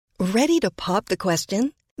Ready to pop the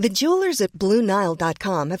question? The jewelers at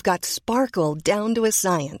BlueNile.com have got sparkle down to a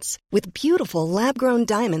science with beautiful lab-grown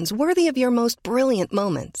diamonds worthy of your most brilliant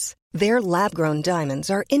moments. Their lab-grown diamonds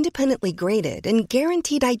are independently graded and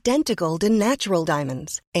guaranteed identical to natural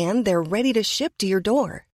diamonds, and they're ready to ship to your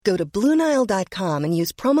door. Go to BlueNile.com and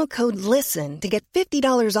use promo code LISTEN to get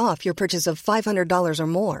 $50 off your purchase of $500 or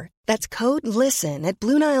more. That's code LISTEN at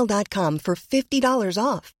BlueNile.com for $50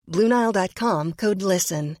 off. BlueNile.com, code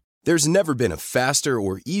LISTEN. There's never been a faster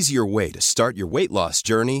or easier way to start your weight loss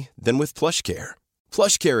journey than with PlushCare.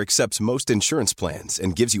 PlushCare accepts most insurance plans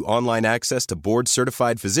and gives you online access to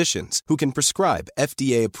board-certified physicians who can prescribe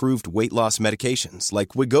FDA-approved weight loss medications like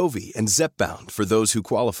Wegovy and Zepbound for those who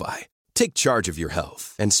qualify. Take charge of your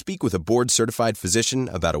health and speak with a board-certified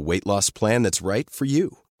physician about a weight loss plan that's right for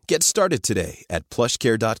you. Get started today at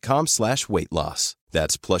plushcare.com/weight loss.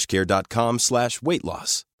 That's plushcare.com/weight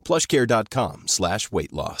loss.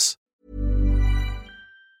 plushcare.com/weight loss.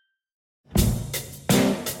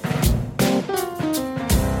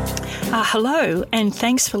 Hello, and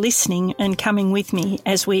thanks for listening and coming with me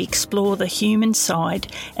as we explore the human side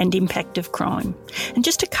and impact of crime. And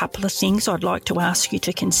just a couple of things I'd like to ask you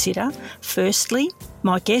to consider. Firstly,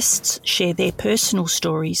 my guests share their personal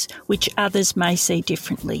stories, which others may see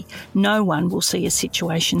differently. No one will see a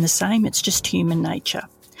situation the same. It's just human nature.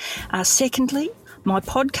 Secondly, my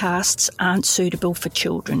podcasts aren't suitable for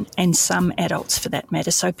children and some adults for that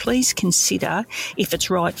matter, so please consider if it's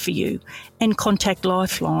right for you and contact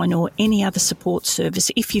Lifeline or any other support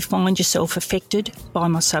service if you find yourself affected by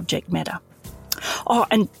my subject matter. Oh,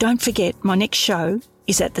 and don't forget, my next show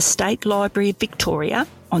is at the State Library of Victoria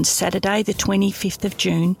on Saturday the 25th of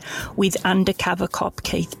June with undercover cop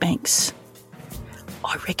Keith Banks.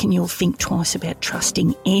 I reckon you'll think twice about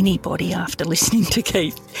trusting anybody after listening to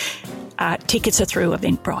Keith. Tickets are through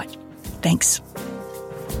Eventbrite. Thanks.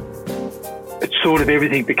 It sort of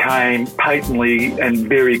everything became patently and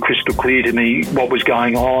very crystal clear to me what was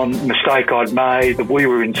going on, the mistake I'd made, that we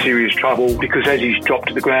were in serious trouble, because as he dropped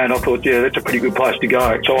to the ground, I thought, yeah, that's a pretty good place to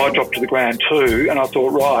go. So I dropped to the ground too, and I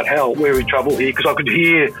thought, right, hell, we're in trouble here, because I could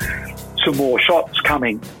hear some more shots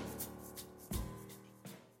coming.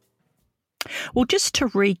 Well, just to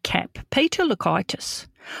recap, Peter Lukaitis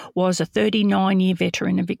was a 39-year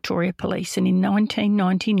veteran of Victoria Police, and in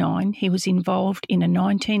 1999 he was involved in a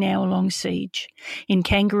 19-hour-long siege in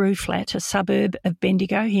Kangaroo Flat, a suburb of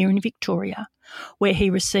Bendigo here in Victoria, where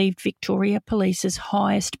he received Victoria Police's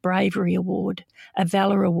highest bravery award, a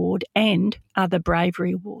Valour Award, and other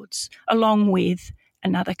bravery awards, along with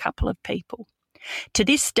another couple of people. To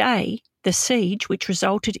this day, the siege, which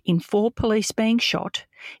resulted in 4 police being shot,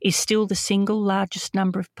 is still the single largest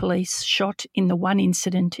number of police shot in the one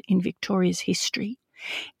incident in Victoria's history.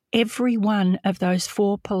 Every one of those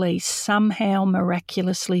 4 police somehow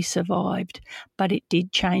miraculously survived, but it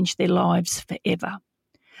did change their lives forever.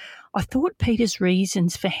 I thought Peter's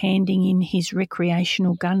reasons for handing in his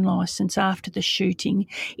recreational gun licence after the shooting,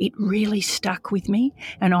 it really stuck with me,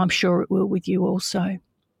 and I'm sure it will with you also.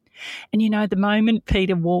 And, you know, the moment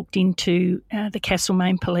Peter walked into the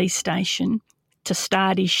Castlemaine police station to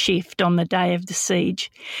start his shift on the day of the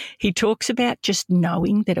siege, he talks about just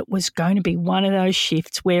knowing that it was going to be one of those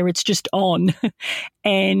shifts where it's just on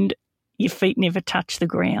and your feet never touch the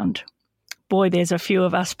ground. Boy, there's a few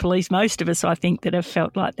of us police, most of us, I think, that have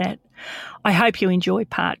felt like that. I hope you enjoy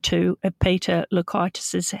part 2 of Peter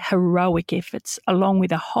Lukaitis' heroic efforts, along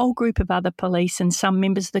with a whole group of other police and some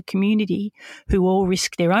members of the community who all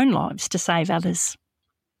risk their own lives to save others.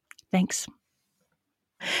 Thanks.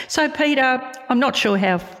 So, Peter, I'm not sure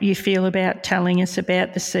how you feel about telling us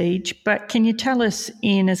about the siege, but can you tell us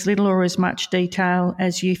in as little or as much detail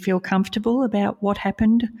as you feel comfortable about what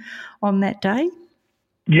happened on that day?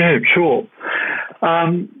 Yeah, sure.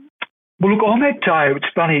 Well, look, on that day, it's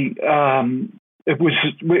funny. It was,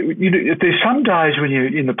 there's some days when you're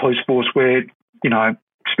in the police force where, you know,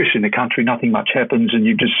 especially in the country, nothing much happens and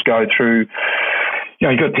you just go through, you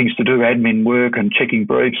know, you've got things to do, admin work and checking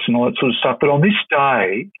briefs and all that sort of stuff. But on this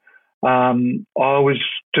day, I was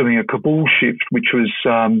doing a Kabul shift, which was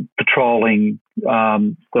patrolling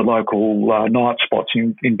the local night spots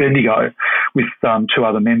in Bendigo with 2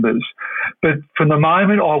 other members. But from the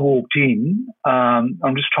moment I walked in,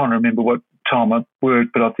 I'm just trying to remember what time I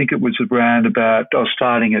worked, but I think it was around about, I was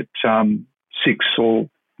starting at 6 or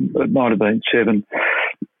it might have been 7.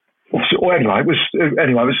 Or anyway, it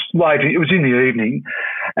was late. It was in the evening.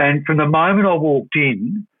 And from the moment I walked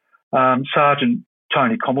in, Sergeant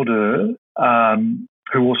Tony Commodore,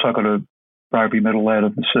 who also got a bravery medal out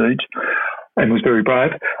of the siege and was very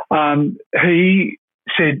brave, he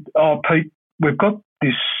said, "Oh, Pete, we've got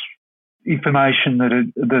this information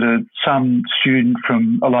that some student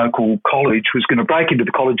from a local college was going to break into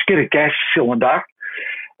the college, get a gas cylinder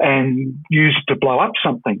and use it to blow up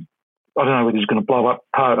something. I don't know whether he was going to blow up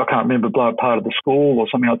part of the school or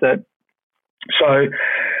something like that. So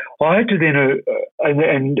I had to then,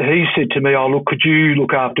 and he said to me, "Oh, look, could you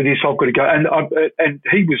look after this? I've got to go." And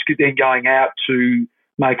he was then going out to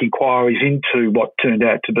make inquiries into what turned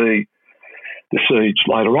out to be the siege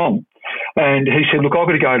later on. And he said, "Look, I've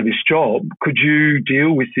got to go to this job. Could you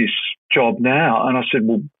deal with this job now?" And I said,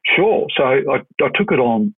 "Well, sure." So I took it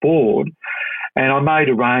on board, and I made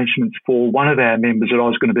arrangements for one of our members that I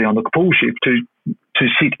was going to be on the full shift to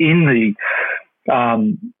sit in the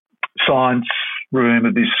science room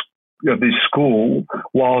of this school,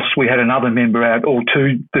 whilst we had another member out, or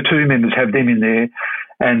the two members have them in there,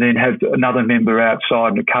 and then have another member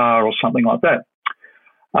outside in a car or something like that,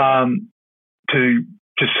 to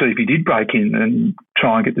just see if he did break in and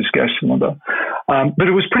try and get this gas cylinder. But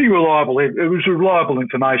it was pretty reliable. It was reliable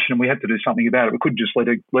information, and we had to do something about it. We couldn't just let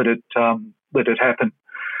it happen.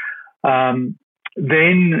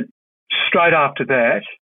 Then straight after that,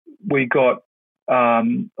 we got. I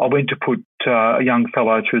went to put a young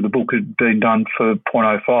fellow through the book had been done for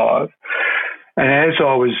 0.05, and as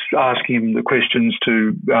I was asking him the questions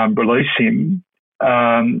to release him,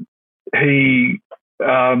 he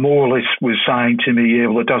more or less was saying to me, "Yeah,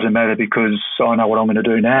 well, it doesn't matter because I know what I'm going to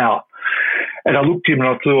do now." And I looked at him and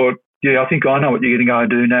I thought, "Yeah, I think I know what you're going to go and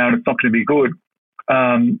do now, and it's not going to be good."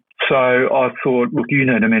 So I thought, "Look, you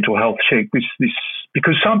need a mental health check. This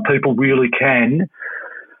because some people really can,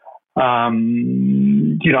 have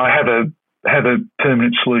a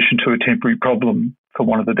permanent solution to a temporary problem, for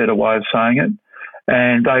want of a better way of saying it,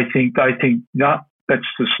 and they think no, that's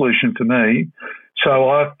the solution for me." So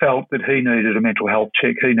I felt that he needed a mental health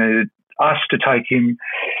check. He needed us to take him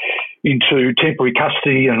into temporary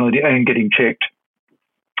custody and get him checked.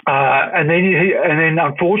 And then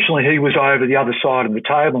unfortunately he was over the other side of the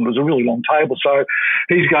table, and it was a really long table. So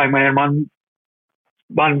he's going around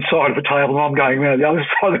one side of the table, and I'm going around the other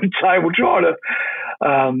side of the table trying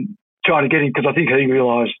to get him, because I think he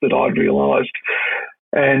realised that I'd realised.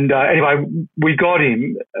 And anyway, we got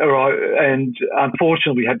him, and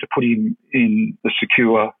unfortunately we had to put him in the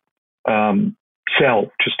secure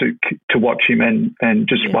cell just to watch him and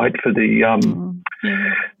just wait for the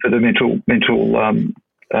mental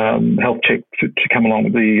health check to come along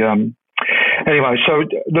with the. Anyway, so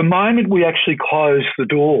the moment we actually closed the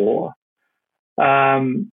door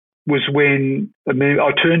was when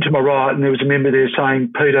I turned to my right, and there was a member there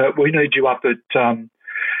saying, "Peter, we need you up at."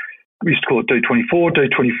 We used to call it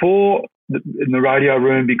D24 in the radio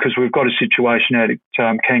room, because we've got a situation out at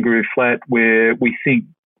Kangaroo Flat where we think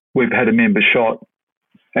we've had a member shot,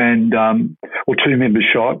 and or two members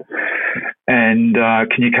shot, and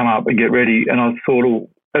can you come up and get ready? And I thought,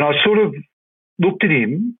 and I sort of looked at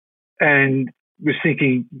him and was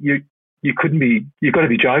thinking, you've got to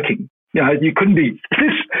be joking. You know, you couldn't be,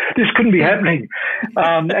 this couldn't be happening.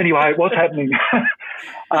 Anyway, it was happening.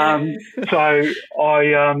 So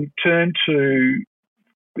I turned to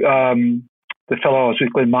the fellow I was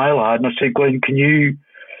with, Glenn Maillard, and I said, "Glenn, can you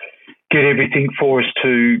get everything for us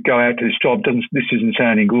to go out to this job? This isn't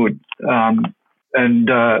sounding good. And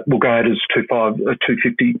we'll go out as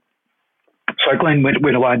 250. So Glenn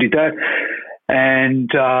went away and did that.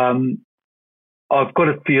 And I've got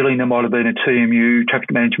a feeling there might have been a TMU,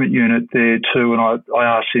 traffic management unit, there too, and I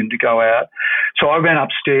asked him to go out. So I ran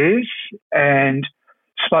upstairs and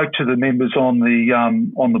spoke to the members on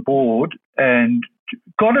the board and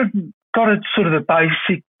got a sort of a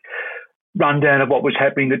basic rundown of what was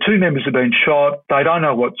happening. The two members have been shot. They don't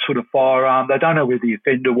know what sort of firearm. They don't know where the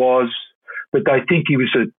offender was, but they think he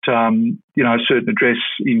was at a certain address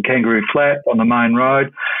in Kangaroo Flat on the main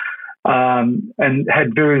road. And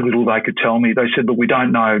had very little they could tell me. They said, "Look, we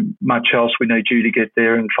don't know much else. We need you to get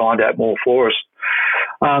there and find out more for us."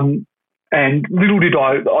 And little did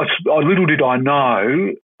I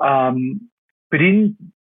know, but in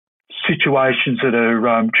situations that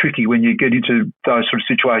are tricky, when you get into those sort of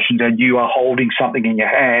situations and you are holding something in your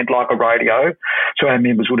hand like a radio, so our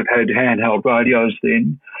members would have had handheld radios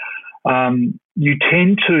then, you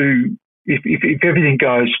tend to, if everything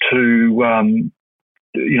goes to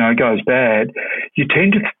goes bad, you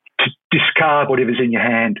tend to discard whatever's in your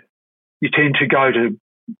hand. You tend to go to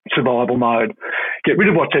survival mode, get rid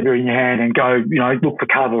of what's ever in your hand and go, look for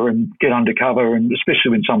cover and get under cover, and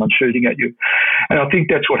especially when someone's shooting at you. And I think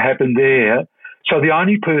that's what happened there. So the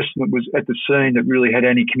only person that was at the scene that really had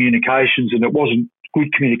any communications, and it wasn't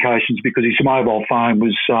good communications because his mobile phone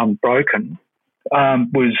was broken,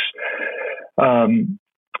 was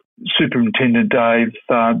Superintendent Dave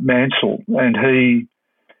Mansell, and he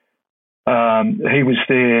was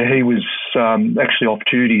there. He was actually off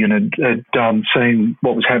duty and had seen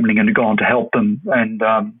what was happening and had gone to help them. And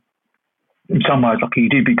in some ways, lucky he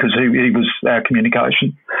did, because he was our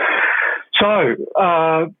communication. So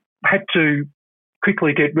had to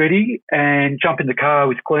quickly get ready and jump in the car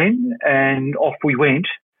with Glenn, and off we went.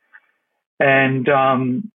 And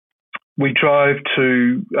we drove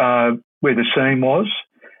to where the scene was,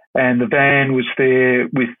 and the van was there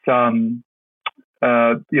with a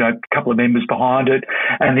couple of members behind it,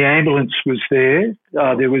 and the ambulance was there.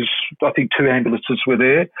 There was, I think, 2 ambulances were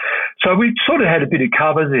there. So we sort of had a bit of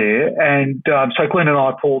cover there. And so Glenn and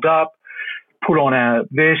I pulled up, put on our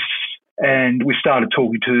vests, and I started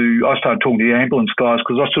talking to the ambulance guys,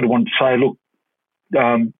 because I sort of wanted to say, look,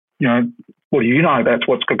 what do you know about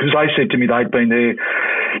what's going on? Because they said to me they'd been there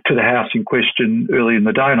to the house in question early in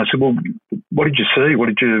the day. And I said, well, what did you see? What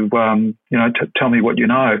did you, tell me what you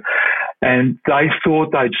know. And they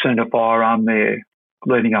thought they'd seen a firearm there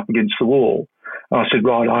leaning up against the wall. And I said,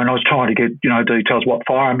 right, and I was trying to get, details what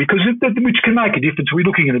firearm, because which can make a difference. Are we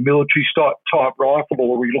looking at a military type rifle,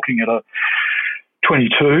 or are we looking at a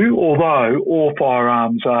 22? Although all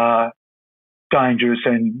firearms are dangerous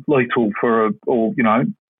and lethal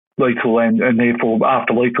lethal and therefore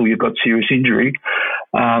after lethal you've got serious injury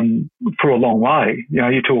for a long way.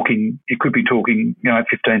 You could be talking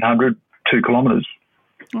 1,500, 2 kilometres.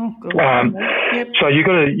 Oh, God. Yep. So you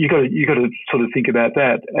got to sort of think about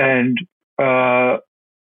that. And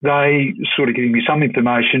they sort of giving me some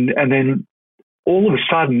information, and then all of a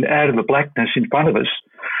sudden, out of the blackness in front of us,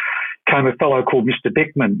 came a fellow called Mr.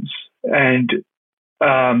 Beckmans, and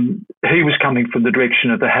he was coming from the direction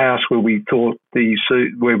of the house where we thought the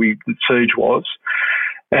siege was,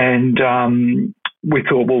 and we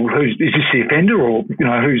thought, well, is this the offender, or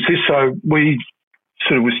who's this? So we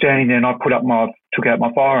sort of was standing there, and I took out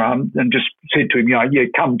my firearm and just said to him,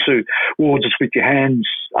 come towards us with your hands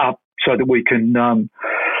up so that we can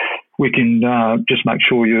just make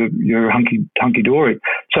sure you're hunky dory.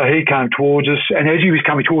 So he came towards us, and as he was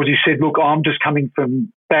coming towards us, he said, look, I'm just coming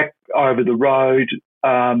from back over the road,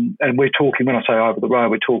 and we're talking, when I say over the road,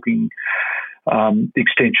 we're talking the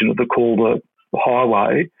extension of the Calder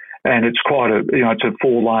highway, and it's quite it's a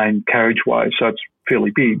 4-lane carriageway, so it's fairly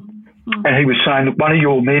big. Mm-hmm. And he was saying that one of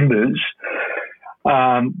your members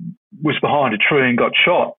was behind a tree and got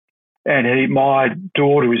shot. And my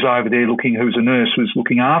daughter was over there who was a nurse, was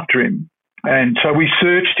looking after him. And so we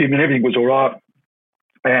searched him and everything was all right.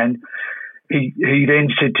 And he then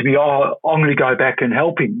said to me, I'm going to go back and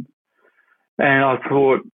help him. And I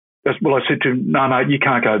thought, well, I said to him, no, mate, you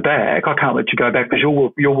can't go back. I can't let you go back because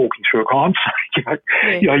you're walking through a crime scene.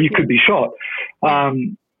 You could be shot.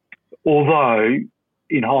 Although,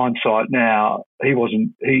 in hindsight now, he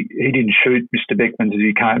didn't shoot Mr. Beckmans as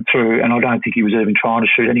he came through, and I don't think he was even trying to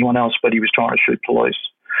shoot anyone else, but he was trying to shoot police.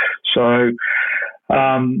 So, so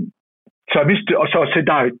I said,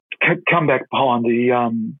 no, come back behind the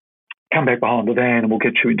van, and we'll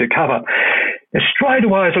get you into cover. And straight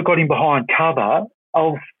away, as I got him behind cover,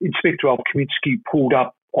 Inspector Kaminsky pulled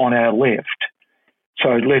up on our left. So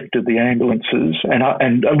left of the ambulances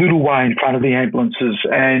and a little way in front of the ambulances,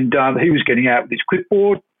 and he was getting out with his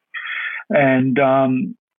clipboard, and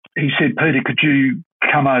he said, Peter, could you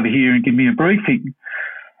come over here and give me a briefing?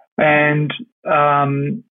 And I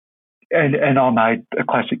made a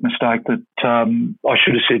classic mistake that I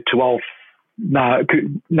should have said to Alf, no,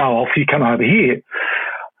 Alf, you come over here.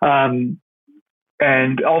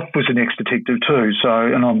 And Alf was an ex-detective too,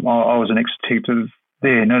 and I was an ex-detective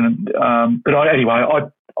then. But anyway,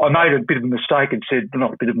 I made a bit of a mistake and said,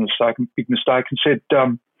 not a bit of a mistake, a big mistake, and said,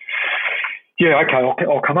 yeah, okay,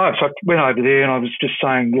 I'll come over. So I went over there and I was just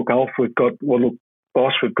saying, look, Alf,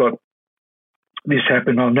 boss, we've got this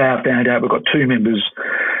happened. I've now found out we've got 2 members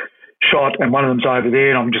shot and one of them's over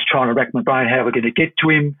there, and I'm just trying to rack my brain how we're going to get to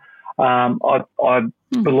him. I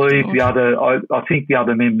believe I think the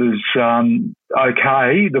other member's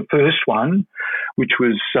okay. The first one, which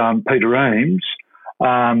was Peter Eames,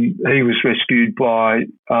 he was rescued by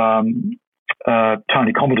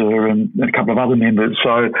Tony Commodore and a couple of other members.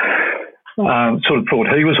 So sort of thought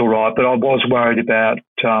he was all right, but I was worried about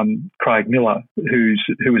Craig Miller, who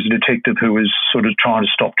was a detective who was sort of trying to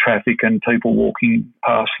stop traffic and people walking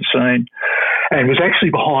past the scene, and was actually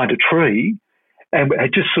behind a tree and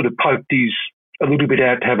had just sort of poked a little bit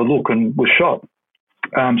out to have a look and was shot.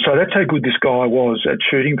 So that's how good this guy was at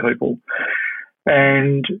shooting people,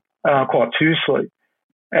 and quite seriously.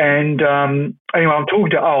 And anyway, I'm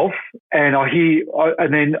talking to Alf, and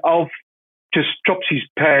and then Alf just drops his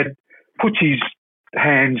pad, puts his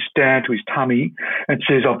hands down to his tummy and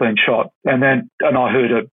says, "I've been shot." And I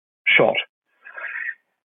heard a shot.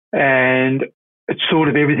 And it sort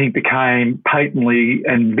of everything became patently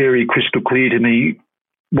and very crystal clear to me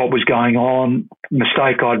what was going on,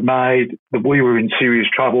 mistake I'd made, that we were in serious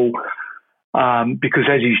trouble. Because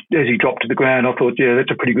as he dropped to the ground, I thought, yeah,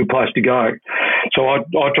 that's a pretty good place to go. So I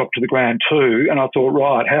dropped to the ground too, and I thought,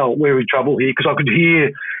 right, hell, we're in trouble here, because I could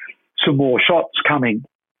hear some more shots coming,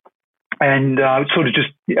 and sort of just,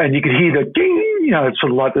 and you could hear the ding, you know, it's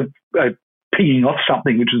sort of like the pinging off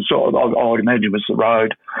something, which is sort of, I would imagine was the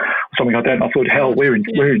road, or something like that. And I thought, hell, we're in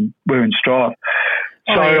strife.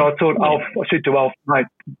 So I thought, I said to Alf, mate,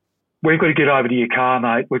 we've got to get over to your car,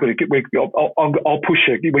 mate. I'll push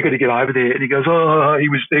you. We've got to get over there. And he goes, oh, he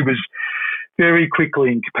was very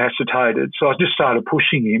quickly incapacitated. So I just started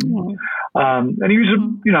pushing him. And he was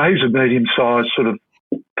he was a medium-sized sort of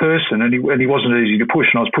person, and he wasn't easy to push,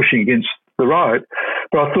 and I was pushing against the road.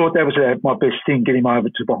 But I thought that was my best thing, get him over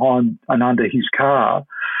to behind and under his car.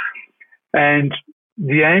 And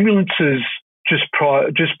the ambulances just prior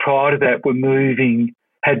to that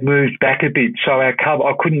had moved back a bit. So our cover,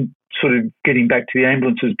 I couldn't sort of get him back to the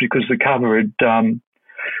ambulances because the cover had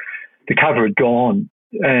gone,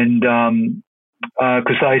 and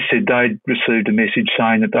because they said they'd received a message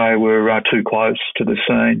saying that they were too close to the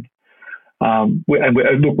scene.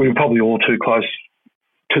 We were probably all too close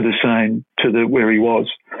to the scene, where he was.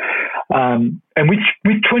 And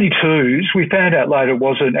with 22s, we found out later it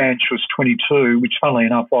was an Anschutz 22, which, funnily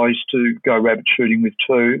enough, I used to go rabbit shooting with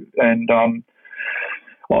too. And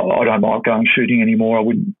I don't like going shooting anymore. I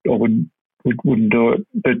wouldn't do it.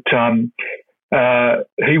 But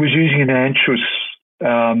he was using an Anschutz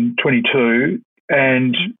 22,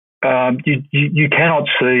 and you cannot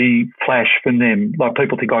see flash from them. Like,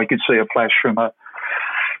 people think, you could see a flash from a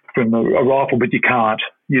rifle, but you can't.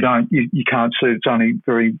 You can't see it. It's only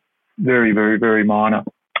very, very, very, very minor.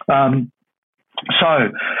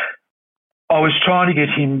 So I was trying to get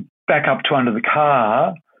him back up to under the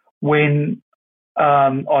car when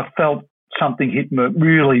I felt something hit my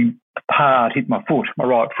foot, my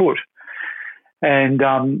right foot. And,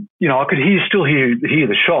 I could still hear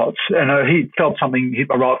the shots, and he felt something hit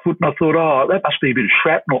my right foot, and I thought, that must be a bit of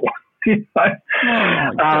shrapnel. You know?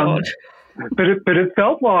 Oh, my God. But it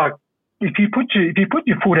felt like if you put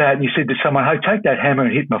your foot out and you said to someone, "Hey, take that hammer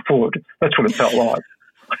and hit my foot," that's what it felt like.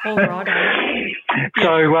 All right.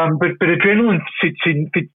 So, but adrenaline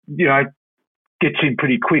gets in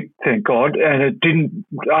pretty quick, thank God. And it didn't,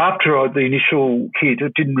 after the initial hit,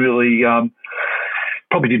 it didn't really,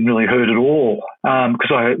 probably didn't really hurt at all,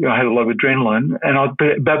 because I had a lot of adrenaline.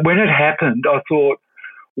 But when it happened, I thought,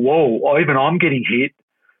 whoa, even I'm getting hit.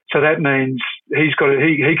 So that means he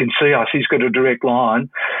can see us. He's got a direct line.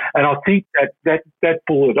 And I think that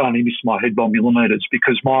bullet only missed my head by millimetres,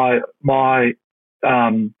 because my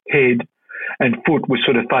head and foot was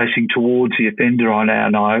sort of facing towards the offender, I now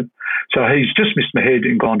know. So he's just missed my head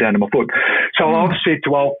and gone down to my foot. So I've said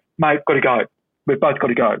to mate, got to go. We've both got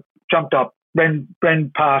to go. Jumped up, ran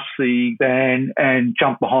past the van and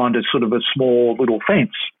jumped behind a sort of a small little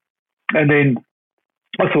fence. And then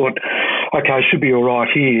I thought, okay, I should be all right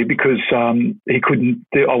here, because I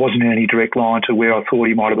wasn't in any direct line to where I thought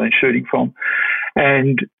he might have been shooting from.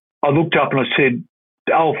 And I looked up and I said,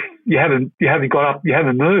 "Alf, you haven't got up, you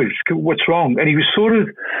haven't moved. What's wrong?" And he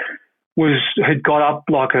was had got up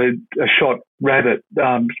like a shot rabbit.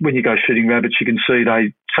 When you go shooting rabbits, you can see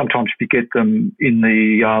they sometimes, if you get them in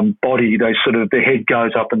the body, they sort of, their head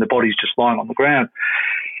goes up and the body's just lying on the ground.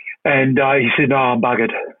 And he said, "No, I'm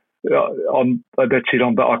buggered. That's it.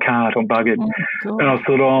 I can't. I'm buggered." Oh, and I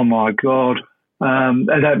thought, oh my God, and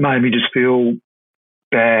that made me just feel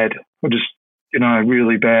bad. I just,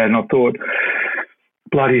 really bad. And I thought,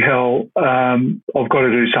 bloody hell, I've got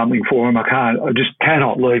to do something for him. I just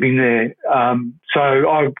cannot leave him there. So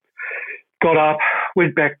I got up,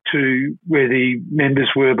 went back to where the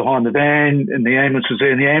members were behind the van, and the ambulance was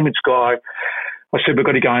there. And the ambulance guy, I said, "We've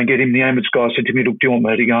got to go and get him." The ambulance guy said to me, "Look, do you want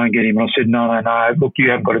me to go and get him?" And I said, No. Look, you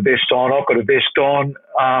haven't got a vest on. I've got a vest on.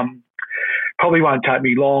 Probably won't take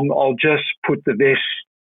me long. I'll just put the vest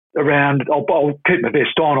around. I'll keep my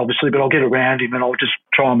vest on, obviously, but I'll get around him and I'll just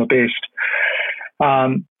try my best.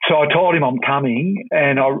 So I told him I'm coming,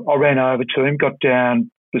 and I ran over to him, got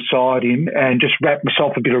down beside him and just wrapped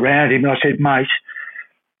myself a bit around him. And I said, "Mate,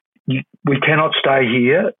 we cannot stay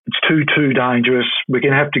here. It's too dangerous. We're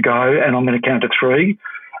going to have to go, and I'm going to count to 3,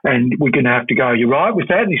 and we're going to have to go. You right with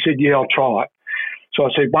that?" And he said, "Yeah, I'll try." So I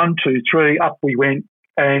said, 1, 2, 3, up we went.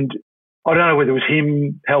 And I don't know whether it was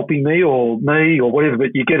him helping me or whatever,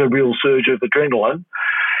 but you get a real surge of adrenaline,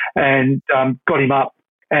 and got him up.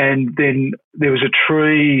 and then there was a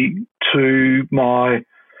tree to my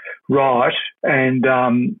right, and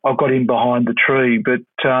I got in behind the tree. But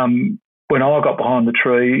when I got behind the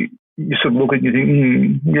tree, you sort of look at it and you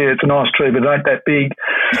think, yeah, it's a nice tree, but it ain't that big.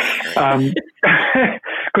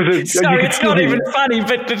 Sorry, it's not even funny,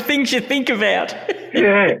 but the things you think about.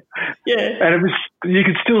 Yeah. Yeah. And you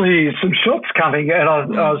could still hear some shots coming, and I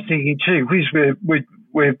was thinking, gee whiz,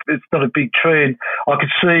 it's not a big tree. And I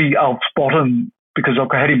could see Alf's bottom because I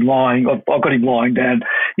had him lying. I got him lying down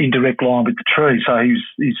in direct line with the tree, so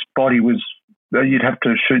his body was. You'd have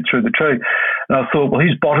to shoot through the tree. And I thought, well,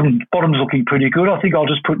 his bottom's looking pretty good. I think I'll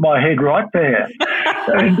just put my head right there.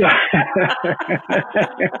 And,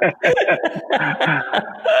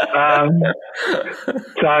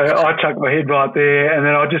 so I chucked my head right there, and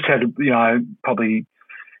then I just had, probably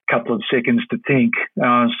a couple of seconds to think.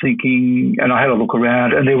 I was thinking, and I had a look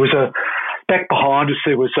around, and there was back behind us,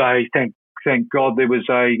 there was thank God, there was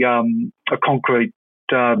a concrete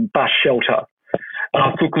bus shelter. And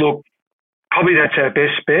I thought, look, probably that's our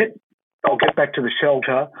best bet. I'll get back to the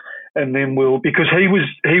shelter, and then because he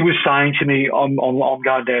was saying to me, I'm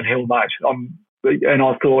going downhill, mate. And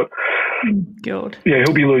I thought, God, yeah,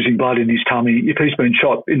 he'll be losing blood in his tummy. If he's been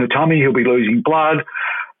shot in the tummy, he'll be losing blood.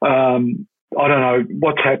 I don't know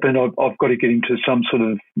what's happened. I've got to get into some sort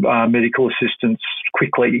of medical assistance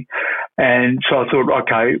quickly. And so I thought,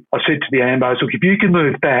 okay, I said to the ambos, look, if you can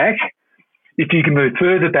move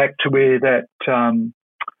further back to where that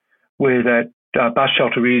bus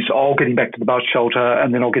shelter is, I'll get him back to the bus shelter,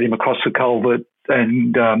 and then I'll get him across the culvert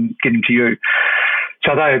and get him to you.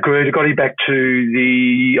 So they agreed. I got him back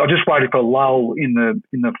to I just waited for a lull in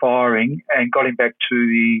the firing and got him back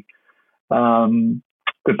to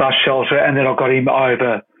the bus shelter, and then I got him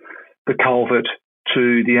over the culvert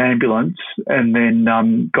to the ambulance, and then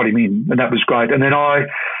got him in, and that was great. And then I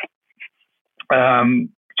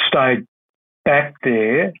stayed back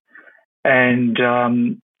there, and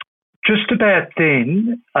just about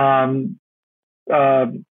then,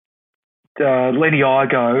 Lenny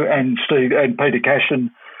Igo and Peter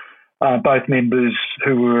Cashin, both members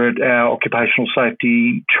who were at our occupational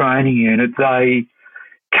safety training unit, they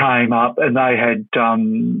came up and they had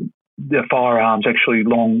their firearms, actually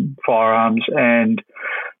long firearms, and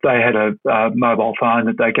they had a mobile phone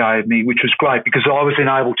that they gave me, which was great because I was then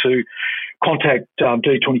able to contact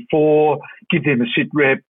D24, give them a sit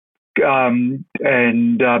rep, and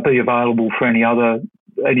be available for any other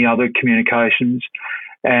communications.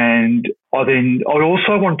 And I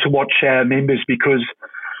also want to watch our members, because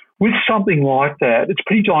with something like that, it's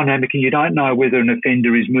pretty dynamic and you don't know whether an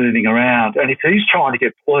offender is moving around. And if he's trying to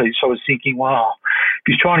get police, I was thinking, wow, if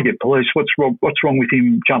he's trying to get police, what's wrong with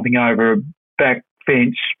him jumping over a back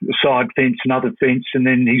fence, a side fence, another fence, and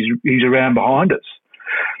then he's around behind us.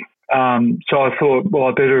 So I thought, well,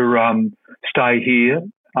 I better stay here.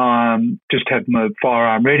 Just have my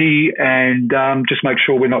firearm ready and just make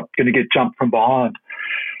sure we're not going to get jumped from behind.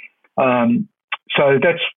 So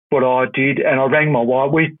that's what I did, and I rang my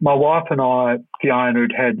wife. My wife and I, Fiona,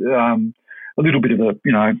 had a little bit of a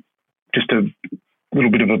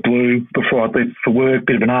little bit of a blue before I left for work,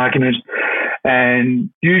 bit of an argument, and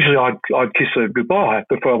usually I'd kiss her goodbye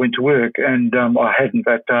before I went to work, and I hadn't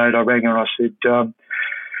that day. I rang her and I said,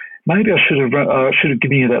 maybe I should have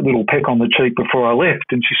given you that little peck on the cheek before I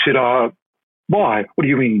left. And she said, why? What are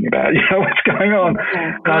you ringing about? What's going on?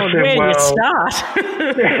 And I said, where do you start?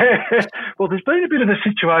 Well, there's been a bit of a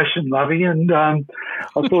situation, Lovey, and I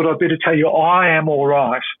thought I'd better tell you I am all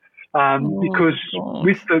right, because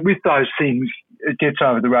with those things, it gets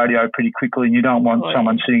over the radio pretty quickly, and you don't want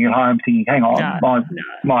someone sitting at home thinking, hang on,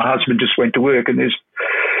 my husband just went to work and there's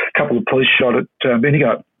a couple of police shot at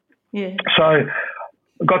Bendigo. Yeah. So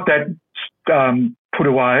I got that put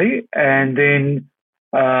away, and then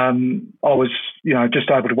I was, just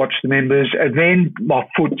able to watch the members, and then my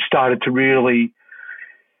foot started to really,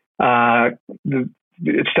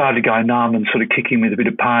 it started to go numb and sort of kicking with a bit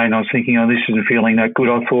of pain. I was thinking, this isn't feeling that good.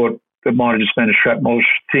 I thought it might have just been a shrapnel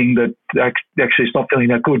thing, that actually it's not feeling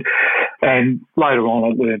that good. And later on, I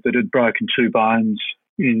learned that it had broken 2 bones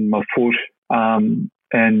in my foot,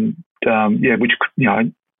 which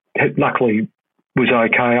luckily was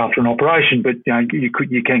okay after an operation, but you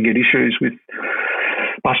can get issues with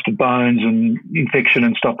busted bones and infection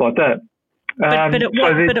and stuff like that. But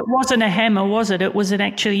it wasn't a hammer, was it? It was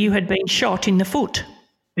actually you had been shot in the foot.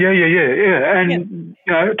 Yeah. And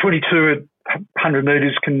 22 at 100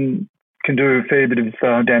 metres can do a fair bit of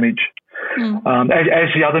damage.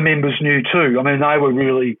 As the other members knew too. I mean, they were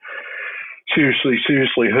really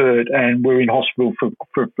seriously hurt and were in hospital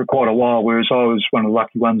for quite a while, whereas I was one of the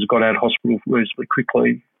lucky ones who got out of hospital reasonably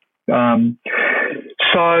quickly.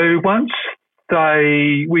 So once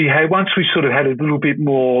we sort of had a little bit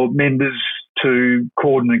more members to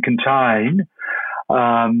cordon and contain,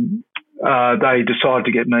 they decided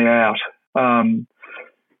to get me out,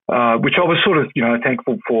 which I was sort of,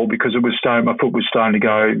 thankful for, because my foot was starting to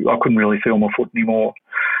go. I couldn't really feel my foot anymore.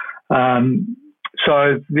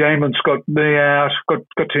 So the ambulance got me out, got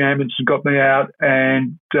to the ambulance and got me out,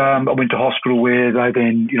 and I went to hospital where they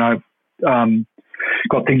then,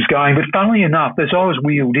 got things going. But funnily enough, as I was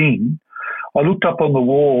wheeled in, I looked up on the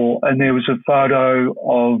wall and there was a photo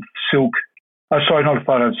of Silk. Sorry, not a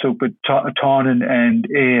photo of Silk, but Tynan and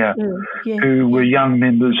Eyre, who were young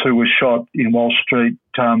members who were shot in Wall Street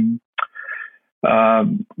way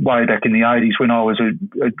back in the 80s when I was a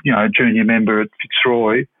junior member at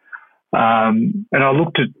Fitzroy. And I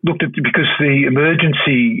looked at because the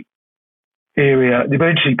emergency area, the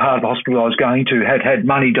emergency part of the hospital I was going to had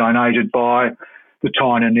money donated by the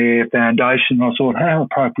Tynan and Eyre Foundation. I thought, how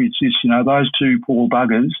appropriate is this? Those two poor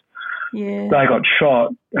buggers, they got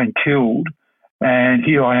shot and killed, and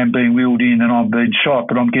here I am being wheeled in and I'm being shot,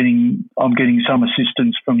 but I'm getting some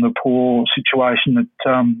assistance from the poor situation that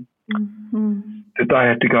that they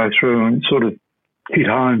had to go through, and it sort of hit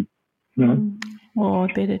home. Oh, I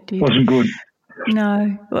bet it did. Wasn't good.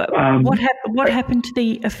 No. What happened to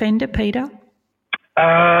the offender, Peter?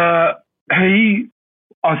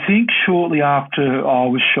 I think shortly after I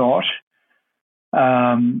was shot,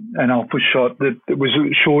 and I was shot, that it was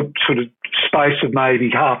a short sort of space of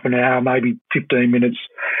maybe half an hour, maybe 15 minutes,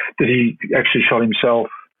 that he actually shot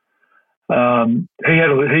himself. He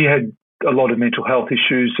had a lot of mental health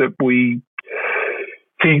issues that we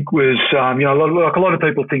think was, like a lot of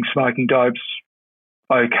people think smoking dope's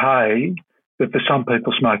okay, but for some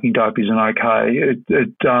people smoking dope isn't okay.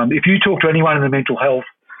 If you talk to anyone in the mental health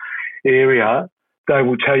area, they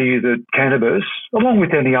will tell you that cannabis, along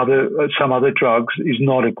with some other drugs, is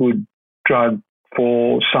not a good drug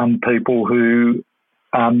for some people who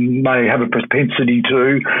may have a propensity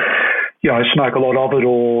to, smoke a lot of it,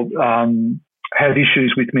 or have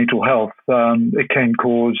issues with mental health. It can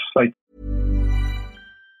cause.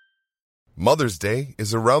 Mother's Day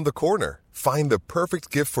is around the corner. Find the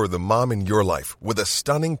perfect gift for the mom in your life with a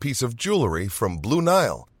stunning piece of jewelry from Blue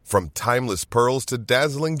Nile. From timeless pearls to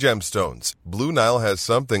dazzling gemstones, Blue Nile has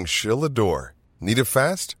something she'll adore. Need it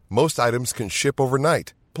fast? Most items can ship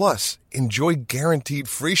overnight. Plus, enjoy guaranteed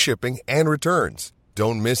free shipping and returns.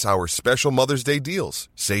 Don't miss our special Mother's Day deals.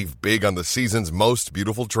 Save big on the season's most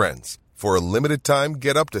beautiful trends. For a limited time,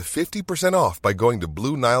 get up to 50% off by going to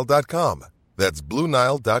BlueNile.com. That's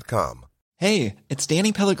BlueNile.com. Hey, it's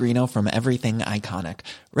Danny Pellegrino from Everything Iconic.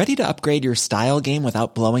 Ready to upgrade your style game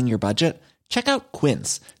without blowing your budget? Check out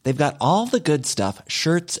Quince. They've got all the good stuff,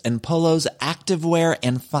 shirts and polos, activewear,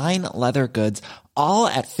 and fine leather goods, all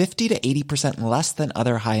at 50 to 80% less than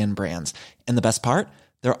other high-end brands. And the best part?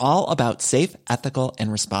 They're all about safe, ethical,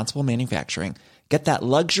 and responsible manufacturing. Get that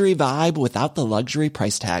luxury vibe without the luxury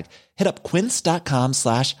price tag. Hit up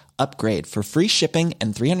quince.com/upgrade for free shipping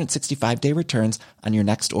and 365-day returns on your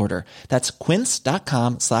next order. That's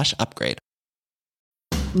quince.com/upgrade.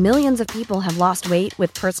 Millions of people have lost weight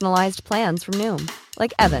with personalized plans from Noom.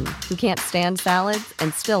 Like Evan, who can't stand salads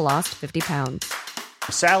and still lost 50 pounds.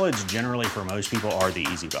 Salads generally for most people are the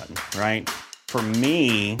easy button, right? For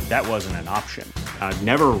me, that wasn't an option. I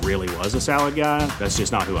never really was a salad guy. That's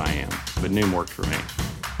just not who I am. But Noom worked for me.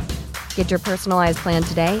 Get your personalized plan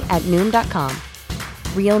today at Noom.com.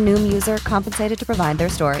 Real Noom user compensated to provide their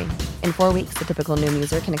story. In 4 weeks, the typical Noom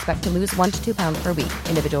user can expect to lose 1 to 2 pounds per week.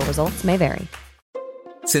 Individual results may vary.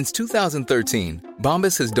 Since 2013,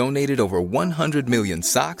 Bombas has donated over 100 million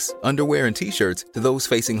socks, underwear, and T-shirts to those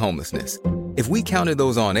facing homelessness. If we counted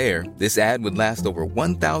those on air, this ad would last over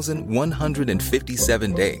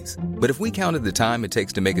 1,157 days. But if we counted the time it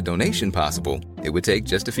takes to make a donation possible, it would take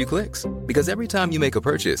just a few clicks. Because every time you make a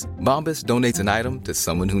purchase, Bombas donates an item to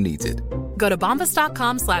someone who needs it. Go to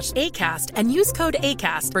bombas.com/ACAST and use code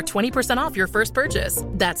ACAST for 20% off your first purchase.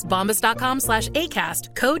 That's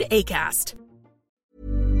bombas.com/ACAST, code ACAST.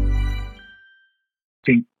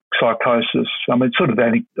 Psychosis. It's sort of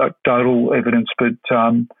anecdotal evidence, but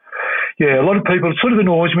a lot of people, it sort of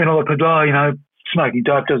annoys me. A lot of people, smoking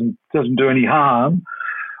dope doesn't do any harm.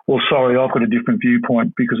 Well, sorry, I've got a different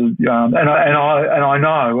viewpoint because of, and I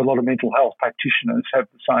know a lot of mental health practitioners have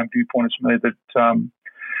the same viewpoint as me that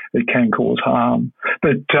it can cause harm.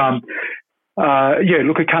 But it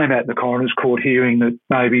came out in the coroner's court hearing that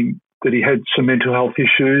maybe that he had some mental health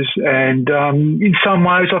issues, and in some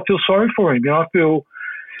ways I feel sorry for him. I feel.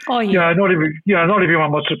 Not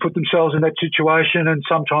everyone wants to put themselves in that situation, and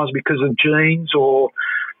sometimes because of genes or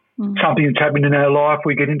something that's happened in our life,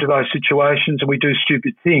 we get into those situations and we do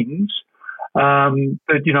stupid things.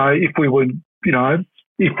 But, you know, if we were, you know,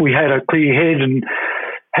 if we had a clear head and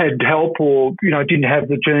had help or, you know, didn't have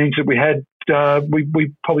the genes that we had,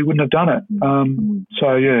 we probably wouldn't have done it.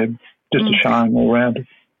 So, yeah, just a shame all around.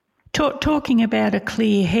 Talking about a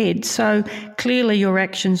clear head, so clearly your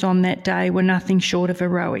actions on that day were nothing short of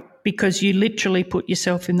heroic because you literally put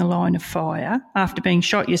yourself in the line of fire after being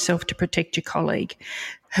shot yourself to protect your colleague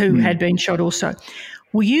who had been shot also.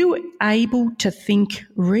 Were you able to think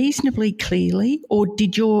reasonably clearly, or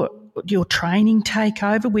did your training take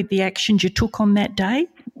over with the actions you took on that day?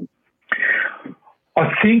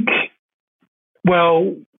 I think,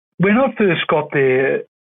 well, when I first got there,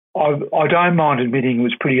 I don't mind admitting it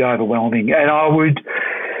was pretty overwhelming, and I would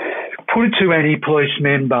put it to any police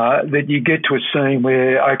member that you get to a scene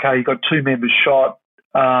where, okay, you've got two members shot,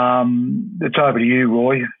 it's over to you,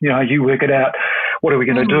 Roy. You know, you work it out. What are we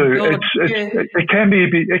going to do? It can be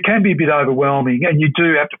a bit overwhelming, and you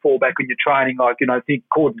do have to fall back on your training, like, you know, think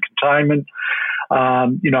cordon containment.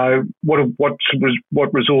 You know, what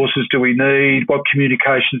resources do we need? What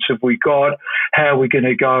communications have we got? How are we going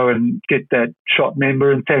to go and get that shot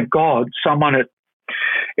member? And thank God, someone at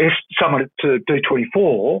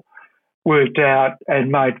D24 worked out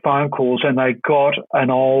and made phone calls, and they got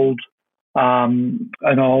an old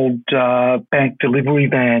bank delivery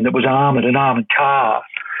van that was an armoured car,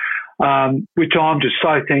 which I'm just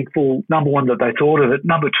so thankful, number one, that they thought of it,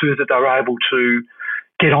 number two, that they were able to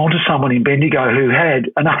get onto someone in Bendigo who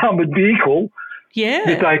had an armoured vehicle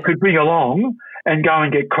that they could bring along and go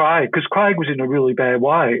and get Craig, because Craig was in a really bad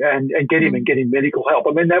way, and get him medical help.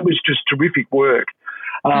 I mean, that was just terrific work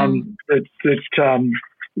that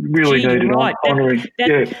really needed honouring.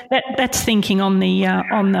 That's thinking on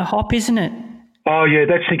the hop, isn't it? Oh, yeah,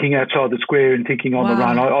 that's thinking outside the square and thinking on the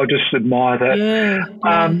run. I just admire that.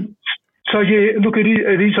 So, yeah, look, it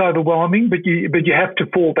is overwhelming, but you have to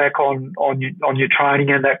fall back on your training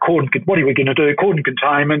and that what are we going to do? Cordon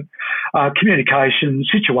containment, communication,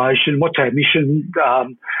 situation, what's our mission?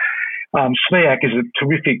 SMEAC is a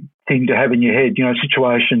terrific thing to have in your head, you know,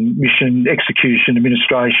 situation, mission, execution,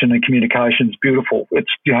 administration and communication is beautiful.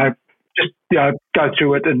 It's, you know, just, you know, go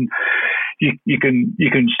through it and you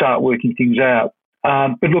can start working things out.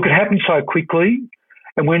 But look, it happens so quickly.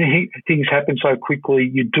 And when things happen so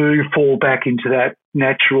quickly, you do fall back into that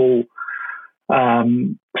natural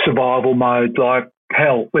survival mode, like,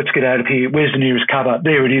 hell, let's get out of here. Where's the nearest cover?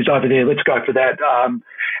 There it is, over there. Let's go for that.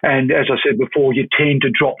 And as I said before, you tend to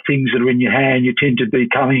drop things that are in your hand. You tend to be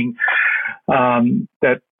becoming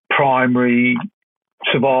that primary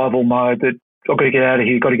survival mode that I've got to get out of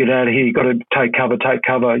here, got to take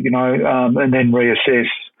cover, you know, and then reassess.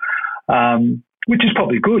 Which is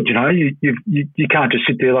probably good, you know. You can't just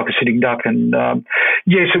sit there like a sitting duck. And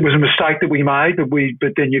yes, it was a mistake that we made, but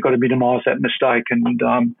then you've got to minimise that mistake. And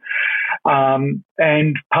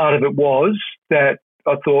part of it was that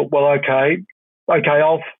I thought, well, okay,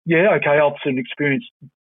 Alf, Alf's an experienced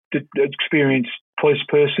police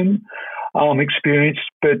person. I'm experienced,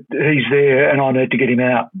 but he's there, and I need to get him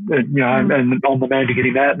out. You know, and I'm the man to get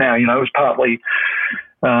him out now. You know, it was partly.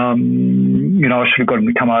 You know, I should have got him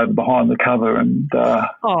to come over behind the cover, and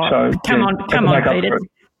come on, Peter.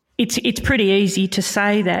 It's pretty easy to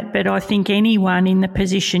say that, but I think anyone in the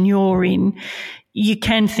position you're in, you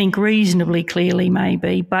can think reasonably clearly,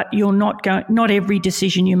 maybe, but you're not going. Not every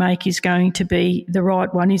decision you make is going to be the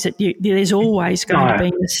right one, is it? There's always going to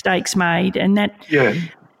be mistakes made, and that.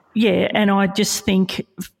 Yeah, and I just think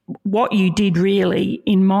what you did really,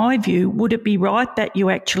 in my view, would it be right that you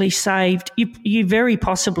actually you very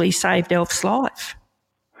possibly saved Elf's life?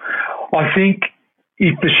 I think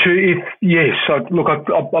yes, I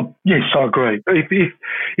agree.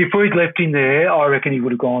 If we'd left him there, I reckon he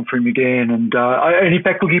would have gone for him again. And in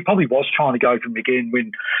fact, look, he probably was trying to go for him again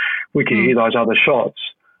when we could hear those other shots.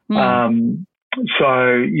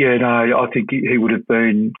 So, yeah, no, I think he would have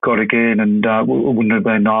been got again, and it wouldn't have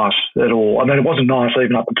been nice at all. I mean, it wasn't nice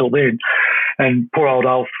even up until then. And poor old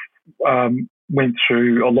Alf went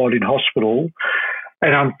through a lot in hospital.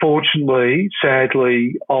 And unfortunately,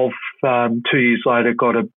 sadly, Alf 2 years later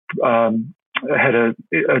had an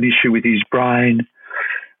issue with his brain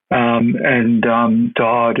and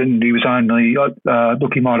died. And he was only,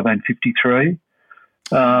 he might have been 53.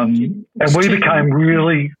 And we became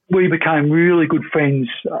really good friends.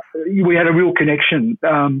 We had a real connection.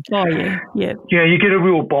 Yeah, you get a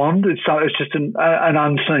real bond. It's just an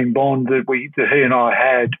unseen bond that he and I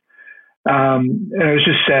had. And it was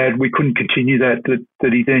just sad we couldn't continue that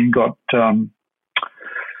he then got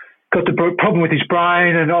got the problem with his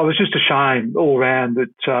brain, and I was just a shame all around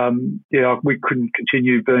that, we couldn't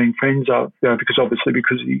continue being friends,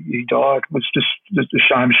 because he died. It was just a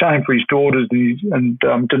shame for his daughters and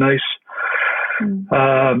Denise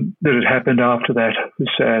that it happened after that. It was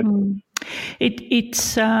sad.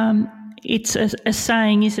 It's a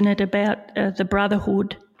saying, isn't it, about the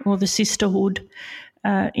brotherhood or the sisterhood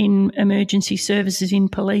in emergency services in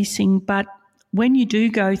policing, but when you do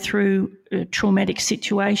go through traumatic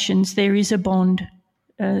situations, there is a bond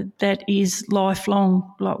that is lifelong.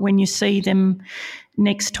 Like when you see them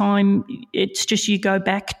next time, it's just you go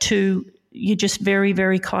back to, you're just very,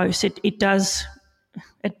 very close. It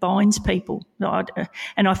binds people.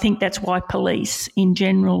 And I think that's why police in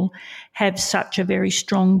general have such a very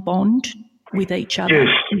strong bond with each other,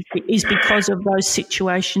 is because of those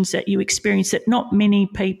situations that you experience that not many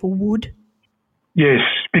people would. Yes,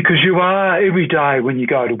 because you are every day when you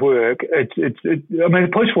go to work. The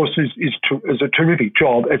police force is a terrific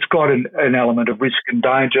job. It's got an element of risk and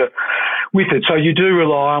danger with it, so you do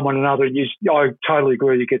rely on one another. And I totally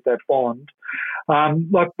agree. You get that bond.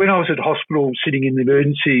 Like when I was at hospital, sitting in the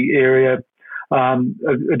emergency area, a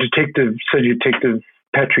detective, senior detective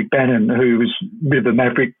Patrick Bannon, who was a bit of a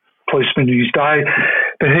maverick policeman in his day,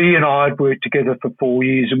 but he and I had worked together for 4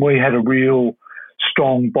 years, and we had a real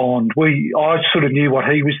strong bond. I sort of knew what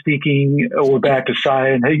he was thinking or about to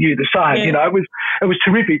say, and he knew the same. Yeah. It was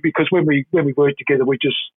terrific because when we worked together, we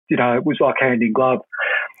just, it was like hand in glove.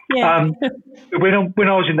 Yeah. When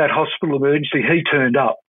I was in that hospital emergency, he turned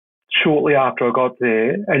up shortly after I got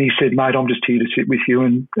there, and he said, "Mate, I'm just here to sit with you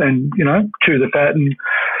and chew the fat and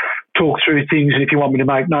talk through things. And if you want me to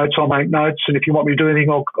make notes, I'll make notes. And if you want me to do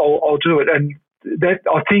anything, I'll do it." And that,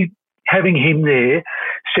 I think, having him there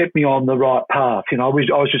set me on the right path. I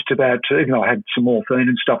was just about to, even though I had some morphine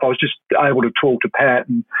and stuff, I was just able to talk to Pat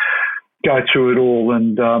and go through it all,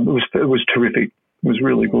 and it was terrific. It was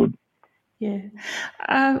really good. Yeah.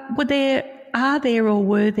 Were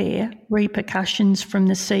there repercussions from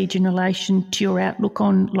the siege in relation to your outlook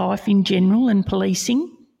on life in general and policing?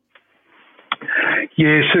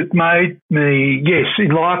 Yes, it made me,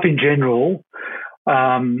 in life in general,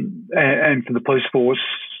 and for the police force.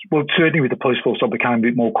 Well, certainly with the police force, I became a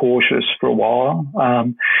bit more cautious for a while.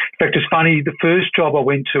 In fact, it's funny, the first job I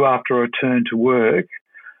went to after I returned to work,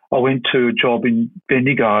 I went to a job in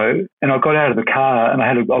Bendigo, and I got out of the car and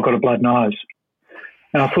I got a blood nose.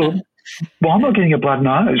 And I thought, why am I getting a blood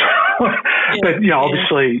nose? But,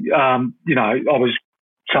 obviously,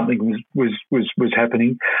 something was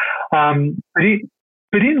happening.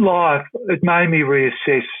 But in life, it made me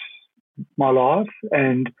reassess my life,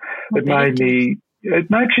 and it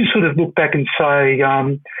makes you sort of look back and say,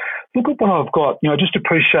 look at what I've got, just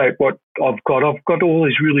appreciate what I've got. I've got all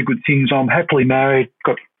these really good things. I'm happily married,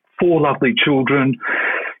 got 4 lovely children,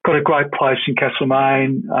 got a great place in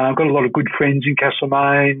Castlemaine, got a lot of good friends in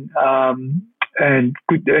Castlemaine, and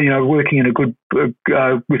good, working in a good,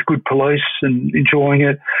 with good police and enjoying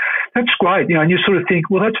it. That's great, and you sort of think,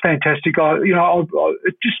 well, that's fantastic.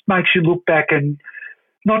 It just makes you look back and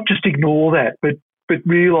not just ignore that, but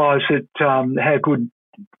realise that how good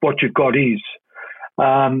what you've got is,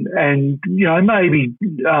 and maybe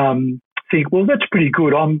think, well, that's pretty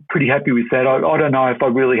good. I'm pretty happy with that. I don't know if I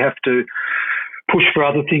really have to push for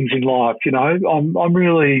other things in life. I'm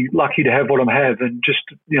really lucky to have what I have, and just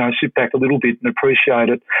sit back a little bit and appreciate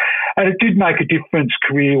it. And it did make a difference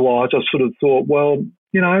career-wise. I sort of thought, well,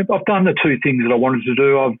 I've done the 2 things that I wanted to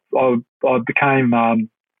do. I became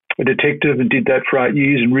a detective and did that for 8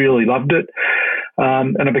 years and really loved it.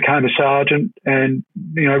 And I became a sergeant and,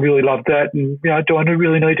 really loved that. And, do I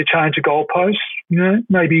really need to change the goalposts?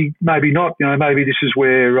 Maybe not. Maybe this is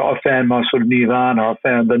where I found my sort of nirvana. I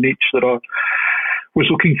found the niche that I was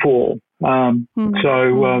looking for.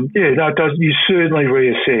 It does. You certainly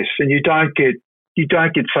reassess, and you don't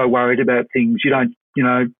get so worried about things. You don't,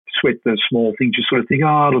 sweat the small things. You sort of think,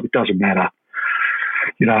 oh, look, it doesn't matter.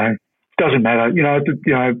 It doesn't matter.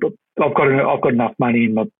 I've got enough money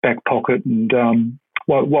in my back pocket, and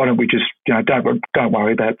why don't we just, don't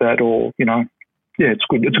worry about that, or it's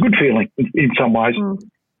good. It's a good feeling in some ways.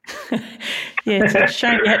 Yeah, it's a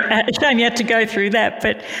shame you had to go through that,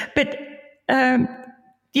 but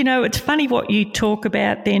it's funny what you talk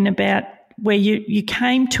about then about where you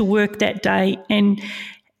came to work that day, and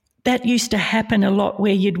that used to happen a lot,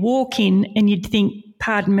 where you'd walk in and you'd think,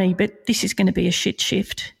 pardon me, but this is going to be a shit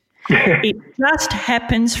shift. It just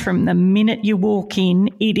happens from the minute you walk in.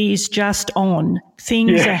 It is just on.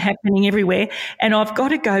 Things are happening everywhere. And I've got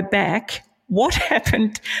to go back. What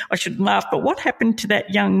happened? I shouldn't laugh, but what happened to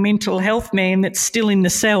that young mental health man that's still in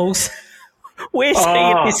the cells Where's he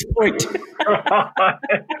at this point?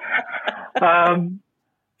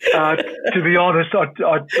 To be honest, I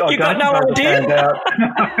you don't got no idea.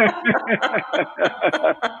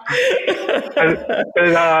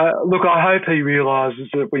 but look, I hope he realises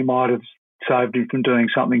that we might have saved him from doing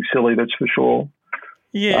something silly. That's for sure.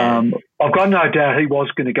 Yeah. I've got no doubt he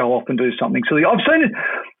was going to go off and do something silly. I've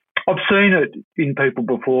seen it in people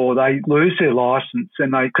before. They lose their licence,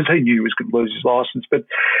 and because he knew he was going to lose his licence, but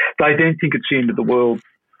they then think it's the end of the world.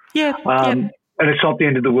 Yeah. And it's not the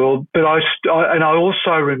end of the world. But I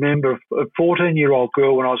also remember a 14-year-old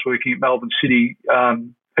girl when I was working at Melbourne City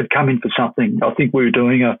had come in for something. I think we were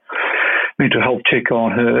doing a mental health check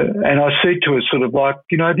on her, and I said to her sort of like,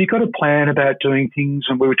 have you got a plan about doing things?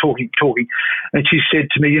 And we were talking, and she said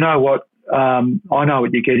to me, you know what, I know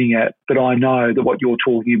what you're getting at, but I know that what you're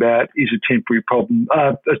talking about is a temporary problem,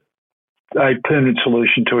 a permanent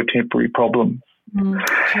solution to a temporary problem.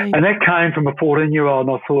 And that came from a 14-year-old,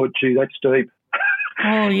 and I thought, gee, that's deep.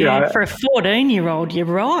 Oh, yeah, for a 14-year-old, you're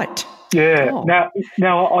right. Yeah. Oh.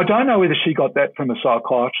 Now, I don't know whether she got that from a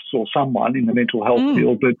psychiatrist or someone in the mental health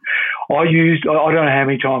field, but I don't know how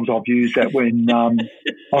many times I've used that when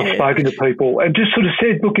I've spoken to people and just sort of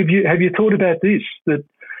said, look, have you thought about this? That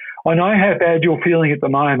I know how bad you're feeling at the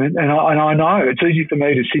moment, and I know it's easy for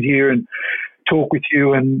me to sit here and talk with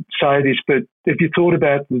you and say this, but if you thought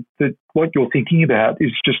about that, what you're thinking about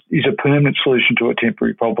is a permanent solution to a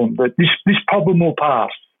temporary problem. But this problem will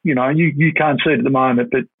pass. You can't see it at the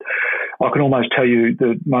moment, but I can almost tell you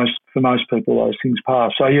that for most people those things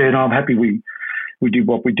pass. So I'm happy we did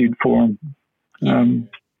what we did for them.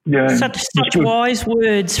 Such wise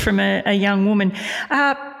words from a young woman.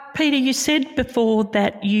 Peter, you said before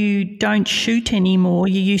that you don't shoot anymore.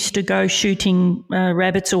 You used to go shooting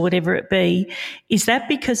rabbits or whatever it be. Is that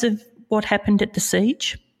because of what happened at the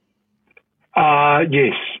siege?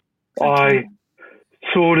 Yes. Okay. I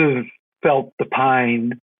sort of felt the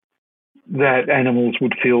pain that animals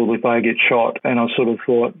would feel if they get shot, and I sort of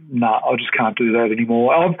thought, I just can't do that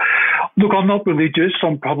anymore. Look, I'm not religious.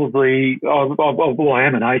 I'm probably, I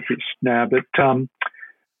am an atheist now, but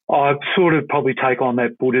I sort of probably take on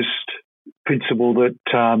that Buddhist principle that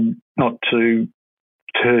not to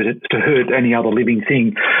hurt any other living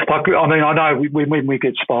thing. Like, I mean, I know when we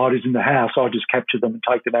get spiders in the house, I just capture them and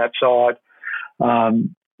take them outside.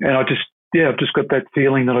 And I've just got that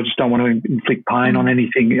feeling that I just don't want to inflict pain on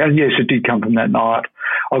anything. And yes, it did come from that night.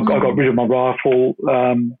 I got rid of my rifle,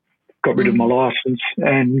 got rid of my license,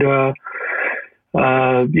 and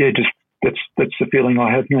that's the feeling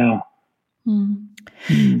I have now.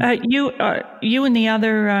 You and the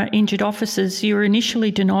other injured officers, you were initially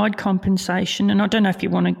denied compensation, and I don't know if you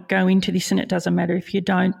want to go into this, and it doesn't matter if you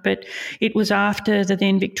don't, but it was after the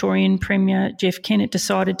then Victorian Premier Jeff Kennett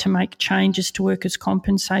decided to make changes to workers'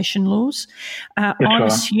 compensation laws. I'm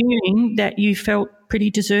assuming that you felt pretty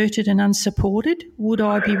deserted and unsupported. Would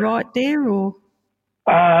I be right there, or?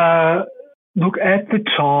 Look, at the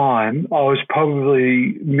time, I was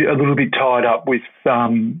probably a little bit tied up with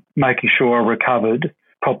making sure I recovered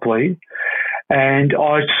properly. And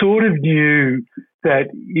I sort of knew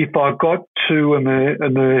that if I got too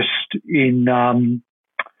immersed in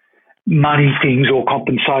money things or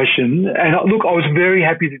compensation, and look, I was very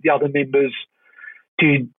happy that the other members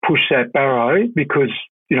did push that barrow because,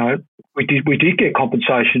 we did get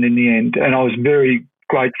compensation in the end, and I was very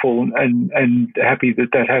grateful and happy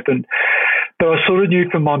that happened. But I sort of knew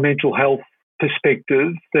from my mental health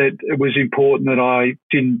perspective that it was important that I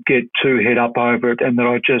didn't get too head up over it and that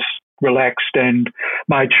I just relaxed and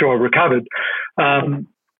made sure I recovered.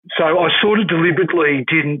 So I sort of deliberately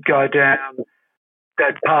didn't go down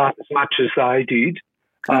that path as much as they did.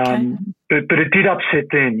 Okay. But it did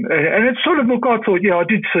upset them. And it's sort of, look, I thought, I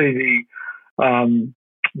did see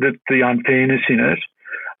the unfairness in it.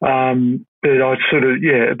 But I sort of,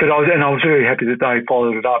 I was very happy that they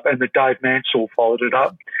followed it up and that Dave Mansell followed it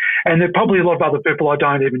up. And there are probably a lot of other people I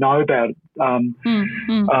don't even know about.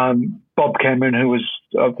 Bob Cameron, who was,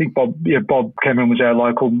 I think Bob Cameron was our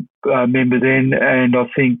local member then. And I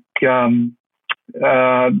think,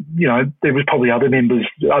 there was probably other members,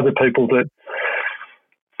 other people that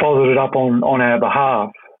followed it up on our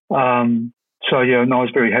behalf. I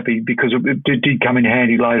was very happy because it did come in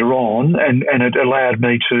handy later on, and it allowed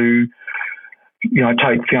me to,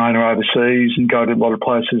 take Fiona overseas and go to a lot of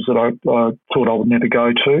places that I thought I would never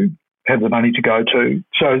go to, have the money to go to.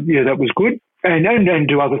 So, that was good, and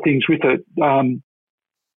do other things with it.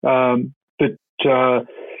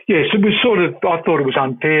 Yes, it was sort of, I thought it was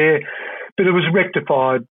unfair, but it was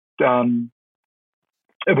rectified.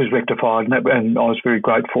 It was rectified, and I was very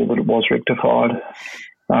grateful that it was rectified.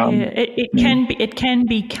 It can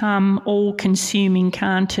become all-consuming,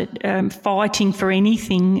 can't it? Fighting for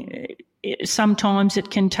anything, sometimes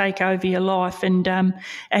it can take over your life. And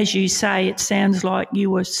as you say, it sounds like you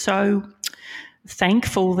were so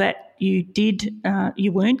thankful that you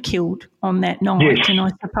weren't killed on that night. Yes. And I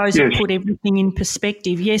suppose it put everything in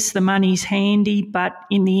perspective. Yes, the money's handy, but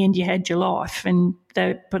in the end you had your life. And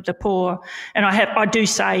the poor, and I do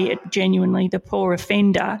say it genuinely, the poor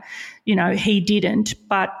offender, he didn't,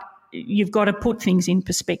 but you've got to put things in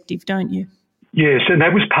perspective, don't you? Yes, and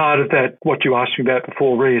that was part of that, what you asked me about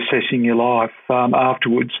before, reassessing your life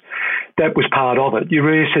afterwards. That was part of it. You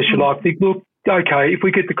reassess your life, think, look, okay, if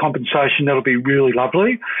we get the compensation, that'll be really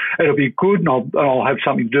lovely. It'll be good, and I'll have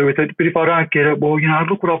something to do with it. But if I don't get it, well,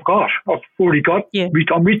 look what I've got. I've already got. Yeah.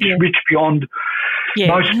 I'm rich beyond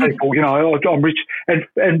most people. I'm rich.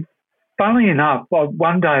 And funnily enough,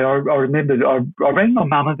 one day I remembered I rang my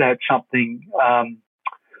mum about something. I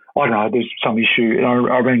don't know. There's some issue, and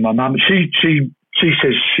I rang my mum. She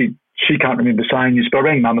says she can't remember saying this, but I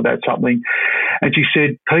rang mum about something. And she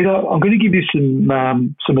said, Peter, I'm going to give you some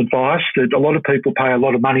advice that a lot of people pay a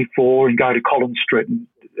lot of money for and go to Collins Street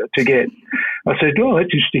to get. I said, oh, that's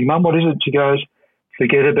interesting, Mum. What is it? She goes,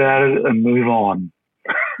 forget about it and move on.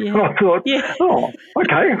 Yeah. I thought, oh,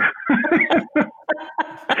 okay.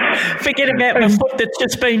 Forget about my foot that's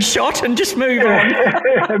just been shot and just move on.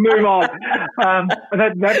 Move on. And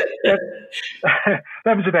that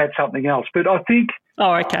was about something else. But I think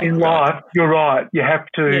in life, you're right. You have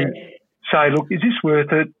to say, look, is this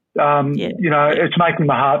worth it? It's making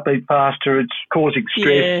my heart beat faster. It's causing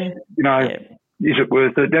stress. Is it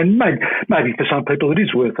worth it? And maybe for some people it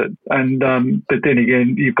is worth it. And but then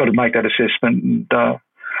again, you've got to make that assessment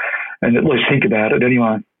and at least think about it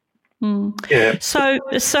anyway. Mm. Yeah. So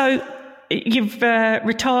you've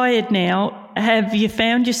retired now. Have you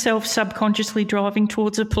found yourself subconsciously driving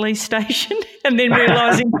towards a police station and then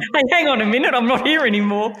realising, hey, hang on a minute, I'm not here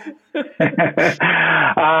anymore?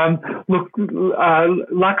 Look,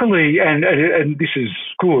 luckily, and this is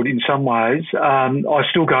good in some ways, I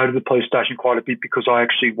still go to the police station quite a bit because I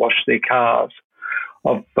actually wash their cars.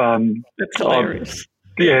 That's hilarious.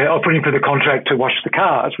 I put in for the contract to wash the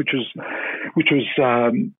cars, which was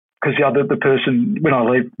because the person, when I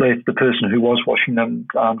left, the person who was washing them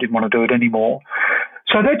didn't want to do it anymore.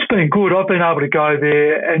 So that's been good. I've been able to go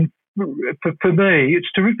there, and for me,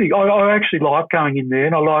 it's terrific. I actually like going in there,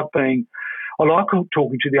 and I like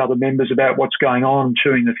talking to the other members about what's going on,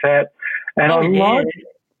 chewing the fat, and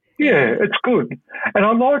it's good. And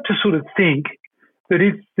I like to sort of think that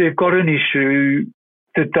if they've got an issue,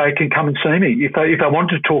 that they can come and see me if they want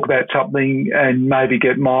to talk about something and maybe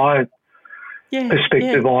get my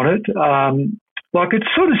perspective on it.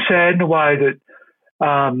 It's sort of sad in a way that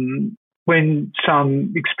when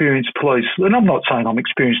some experienced police, and I'm not saying I'm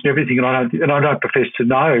experienced in everything, and I don't profess to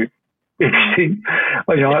know everything.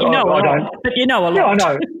 I don't. But you know a lot. Yeah, I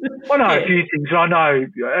know. I know a few things, and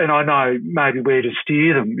I know maybe where to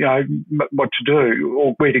steer them. What to do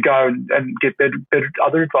or where to go and get better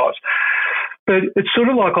other advice. But it's sort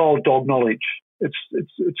of like old dog knowledge. It's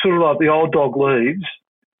sort of like the old dog leaves,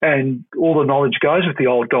 and all the knowledge goes with the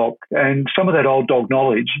old dog. And some of that old dog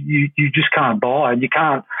knowledge you just can't buy, and you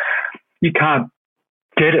can't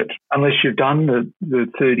get it unless you've done the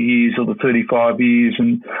 30 years or the 35 years.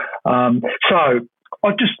 And so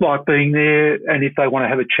I just like being there, and if they want to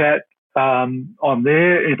have a chat, I'm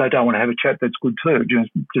there. If they don't want to have a chat, that's good too.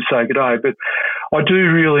 Just say good day. But I do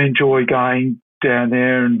really enjoy going down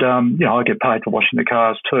there, and I get paid for washing the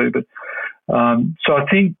cars too. But so I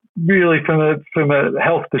think really from a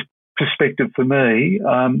health perspective for me,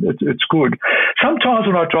 it's good. Sometimes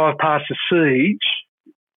when I drive past the siege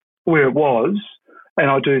where it was, and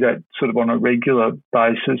I do that sort of on a regular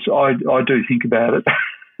basis, I do think about it.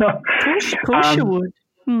 Of course you would.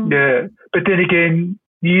 Yeah, but then again,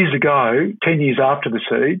 years ago, 10 years after the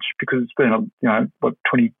siege, because it's been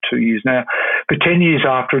 22 years now, but 10 years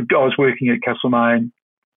after, I was working at Castlemaine,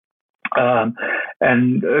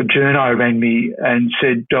 and a journo rang me and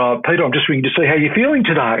said, Peter, I'm just ringing to see how you're feeling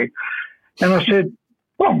today. And I said,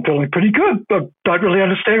 well, I'm feeling pretty good. I don't really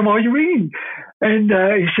understand why you're ringing. And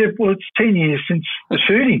he said, well, it's 10 years since the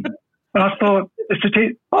shooting. And I thought,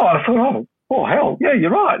 oh, hell, yeah,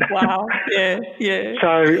 you're right. Wow, yeah. So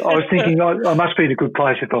I was thinking I must be in a good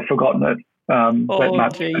place if I've forgotten it that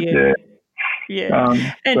much. Yeah.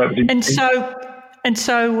 And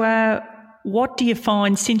so what do you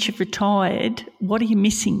find since you've retired, what are you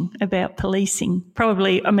missing about policing?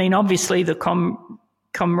 Probably, obviously the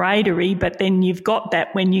camaraderie, but then you've got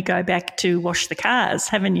that when you go back to wash the cars,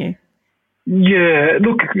 haven't you? Yeah,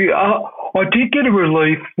 look, I did get a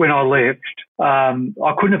relief when I left.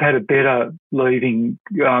 I couldn't have had a better leaving.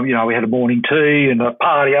 We had a morning tea and a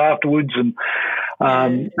party afterwards, and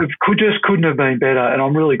it just couldn't have been better. And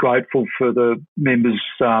I'm really grateful for the members.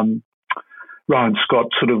 Rowan Scott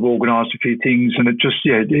sort of organised a few things, and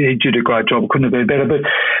he did a great job. It couldn't have been better. But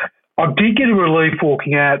I did get a relief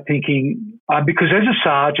walking out thinking, because as a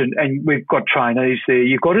sergeant, and we've got trainees there,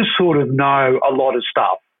 you've got to sort of know a lot of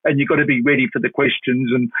stuff, and you've got to be ready for the questions,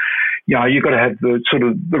 and you've got to have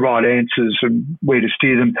the right answers and where to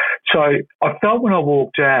steer them. So I felt when I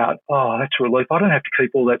walked out, that's a relief. I don't have to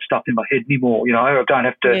keep all that stuff in my head anymore. I don't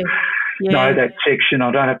have to know that section.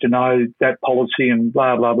 I don't have to know that policy and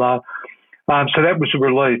blah blah blah. So that was a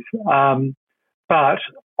relief. But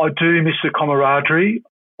I do miss the camaraderie.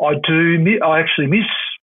 I actually miss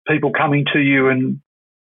people coming to you and,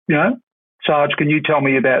 Sarge, can you tell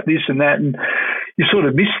me about this and that? And you sort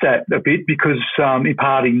of miss that a bit because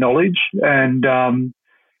imparting knowledge. And, to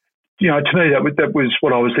me, that was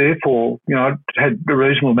what I was there for. I'd had a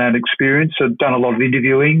reasonable amount of experience. I'd done a lot of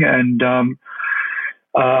interviewing and,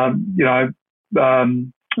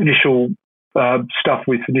 initial stuff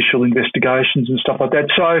with initial investigations and stuff like that.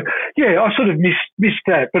 So, I sort of missed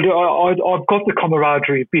that. But I've got the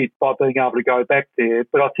camaraderie a bit by being able to go back there.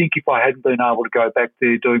 But I think if I hadn't been able to go back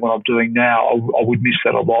there doing what I'm doing now, I would miss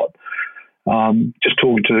that a lot. Just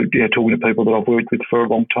talking to people that I've worked with for a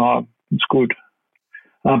long time. It's good.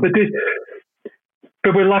 But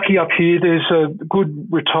we're lucky up here. There's a good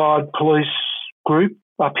retired police group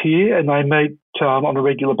up here, and they meet on a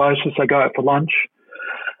regular basis. They go out for lunch.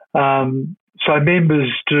 So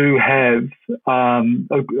members do have a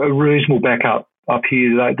reasonable backup up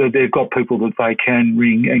here. They've got people that they can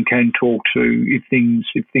ring and can talk to if things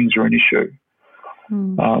are an issue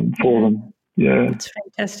for them. Yeah, it's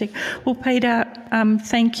fantastic. Well, Peter,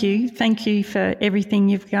 thank you. Thank you for everything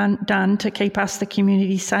you've done to keep us, the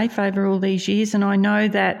community, safe over all these years. And I know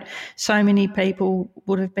that so many people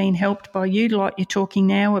would have been helped by you, like you're talking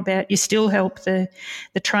now about. You still help the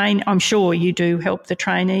train. I'm sure you do help the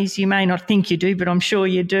trainees. You may not think you do, but I'm sure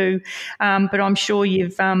you do. But I'm sure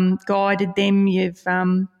you've guided them. You've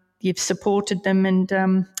supported them, and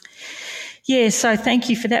so thank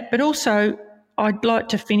you for that. But also, I'd like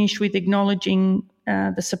to finish with acknowledging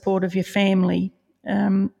the support of your family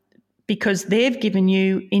because they've given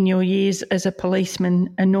you, in your years as a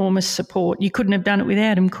policeman, enormous support. You couldn't have done it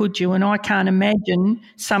without them, could you? And I can't imagine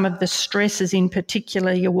some of the stresses, in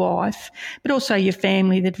particular your wife, but also your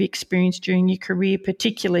family that have experienced during your career,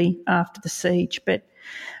 particularly after the siege. But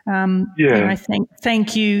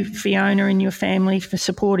thank you, Fiona, and your family for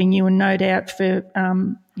supporting you, and no doubt for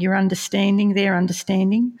your understanding, their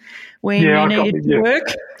understanding, when you needed to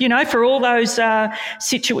work. For all those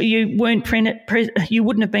you weren't you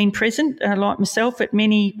wouldn't have been present, like myself, at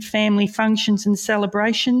many family functions and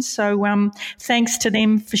celebrations. So thanks to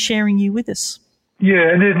them for sharing you with us.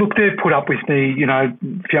 Yeah, and they've put up with me.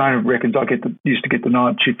 Fiona reckons I used to get the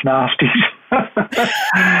night shift nasties.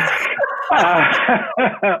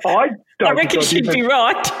 I reckon she'd be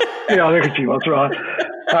right. Yeah, I reckon she was right.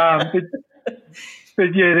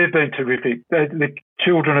 But they've been terrific. The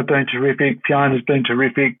children have been terrific. Fiona's been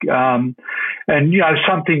terrific. And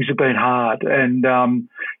some things have been hard. And,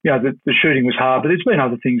 the shooting was hard, but there's been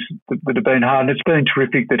other things that have been hard. And it's been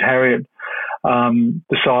terrific that Harriet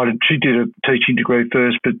decided she did a teaching degree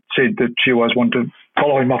first, but said that she always wanted to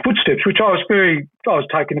follow in my footsteps, which I was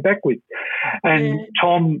taken aback with. And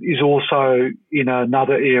Tom is also in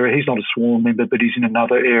another area. He's not a sworn member, but he's in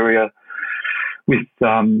another area with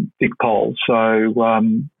Big Pole. So,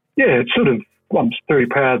 it's sort of, I'm very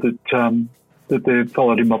proud that they've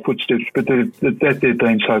followed in my footsteps, but that they've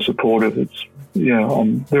been so supportive. It's,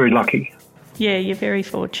 I'm very lucky. Yeah, you're very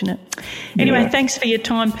fortunate. Anyway, thanks for your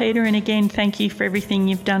time, Peter, and again, thank you for everything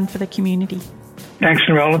you've done for the community. Thanks,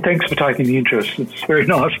 Narelle, and thanks for taking the interest. It's very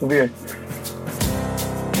nice of you.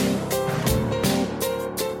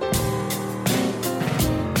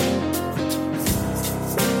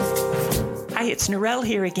 Hey, it's Narelle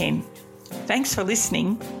here again. Thanks for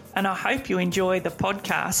listening, and I hope you enjoy the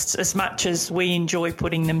podcasts as much as we enjoy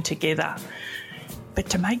putting them together. But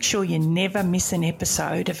to make sure you never miss an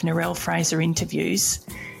episode of Narelle Fraser Interviews,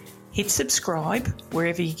 hit subscribe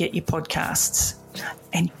wherever you get your podcasts.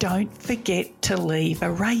 And don't forget to leave a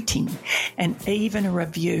rating and even a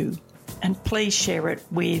review. And please share it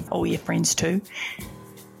with all your friends too.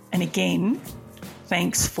 And again,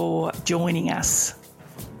 thanks for joining us.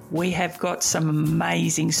 We have got some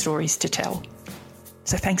amazing stories to tell.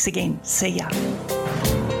 So thanks again. See ya.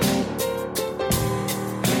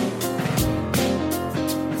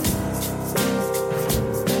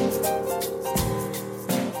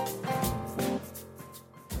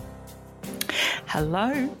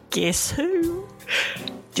 Hello, guess who?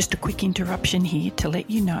 Just a quick interruption here to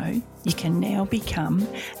let you know you can now become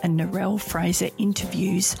a Narelle Fraser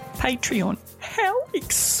Interviews Patreon. How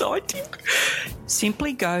exciting!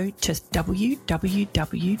 Simply go to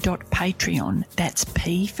www.patreon, that's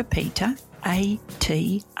P for Peter,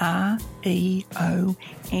 ATREON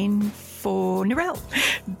for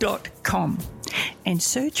Narelle.com and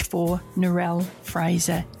search for Narelle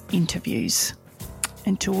Fraser Interviews.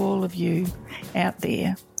 And to all of you out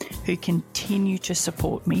there who continue to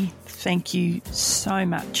support me, thank you so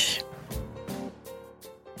much.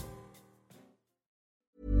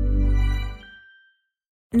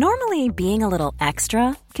 Normally, being a little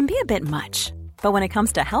extra can be a bit much, but when it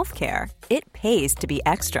comes to healthcare, it pays to be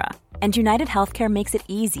extra. And United Healthcare makes it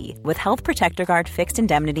easy with Health Protector Guard fixed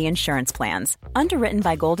indemnity insurance plans. Underwritten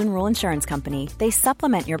by Golden Rule Insurance Company, they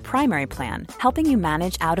supplement your primary plan, helping you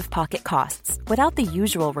manage out-of-pocket costs without the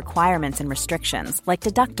usual requirements and restrictions like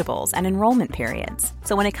deductibles and enrollment periods.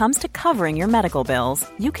 So when it comes to covering your medical bills,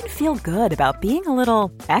 you can feel good about being a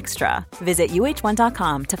little extra. Visit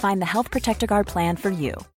UH1.com to find the Health Protector Guard plan for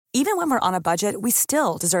you. Even when we're on a budget, we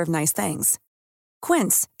still deserve nice things.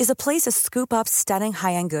 Quince is a place to scoop up stunning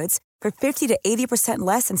high-end goods for 50 to 80%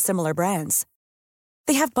 less than similar brands.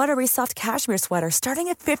 They have buttery soft cashmere sweaters starting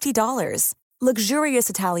at $50, luxurious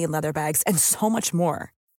Italian leather bags, and so much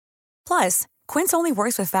more. Plus, Quince only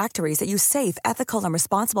works with factories that use safe, ethical, and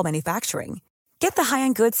responsible manufacturing. Get the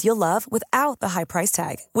high-end goods you'll love without the high price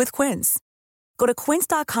tag with Quince. Go to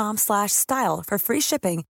quince.com/style for free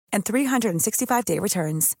shipping and 365-day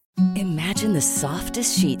returns. Imagine the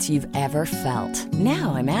softest sheets you've ever felt.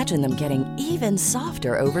 Now imagine them getting even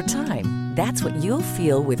softer over time. That's what you'll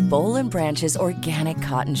feel with Boll & Branch's organic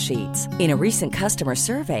cotton sheets. In a recent customer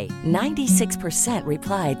survey, 96%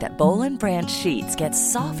 replied that Boll & Branch sheets get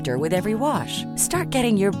softer with every wash. Start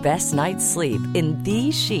getting your best night's sleep in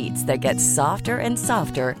these sheets that get softer and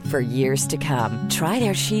softer for years to come. Try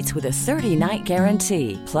their sheets with a 30-night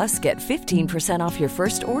guarantee. Plus, get 15% off your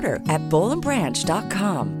first order at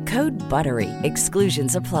bollandbranch.com. Code BUTTERY.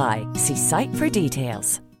 Exclusions apply. See site for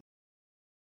details.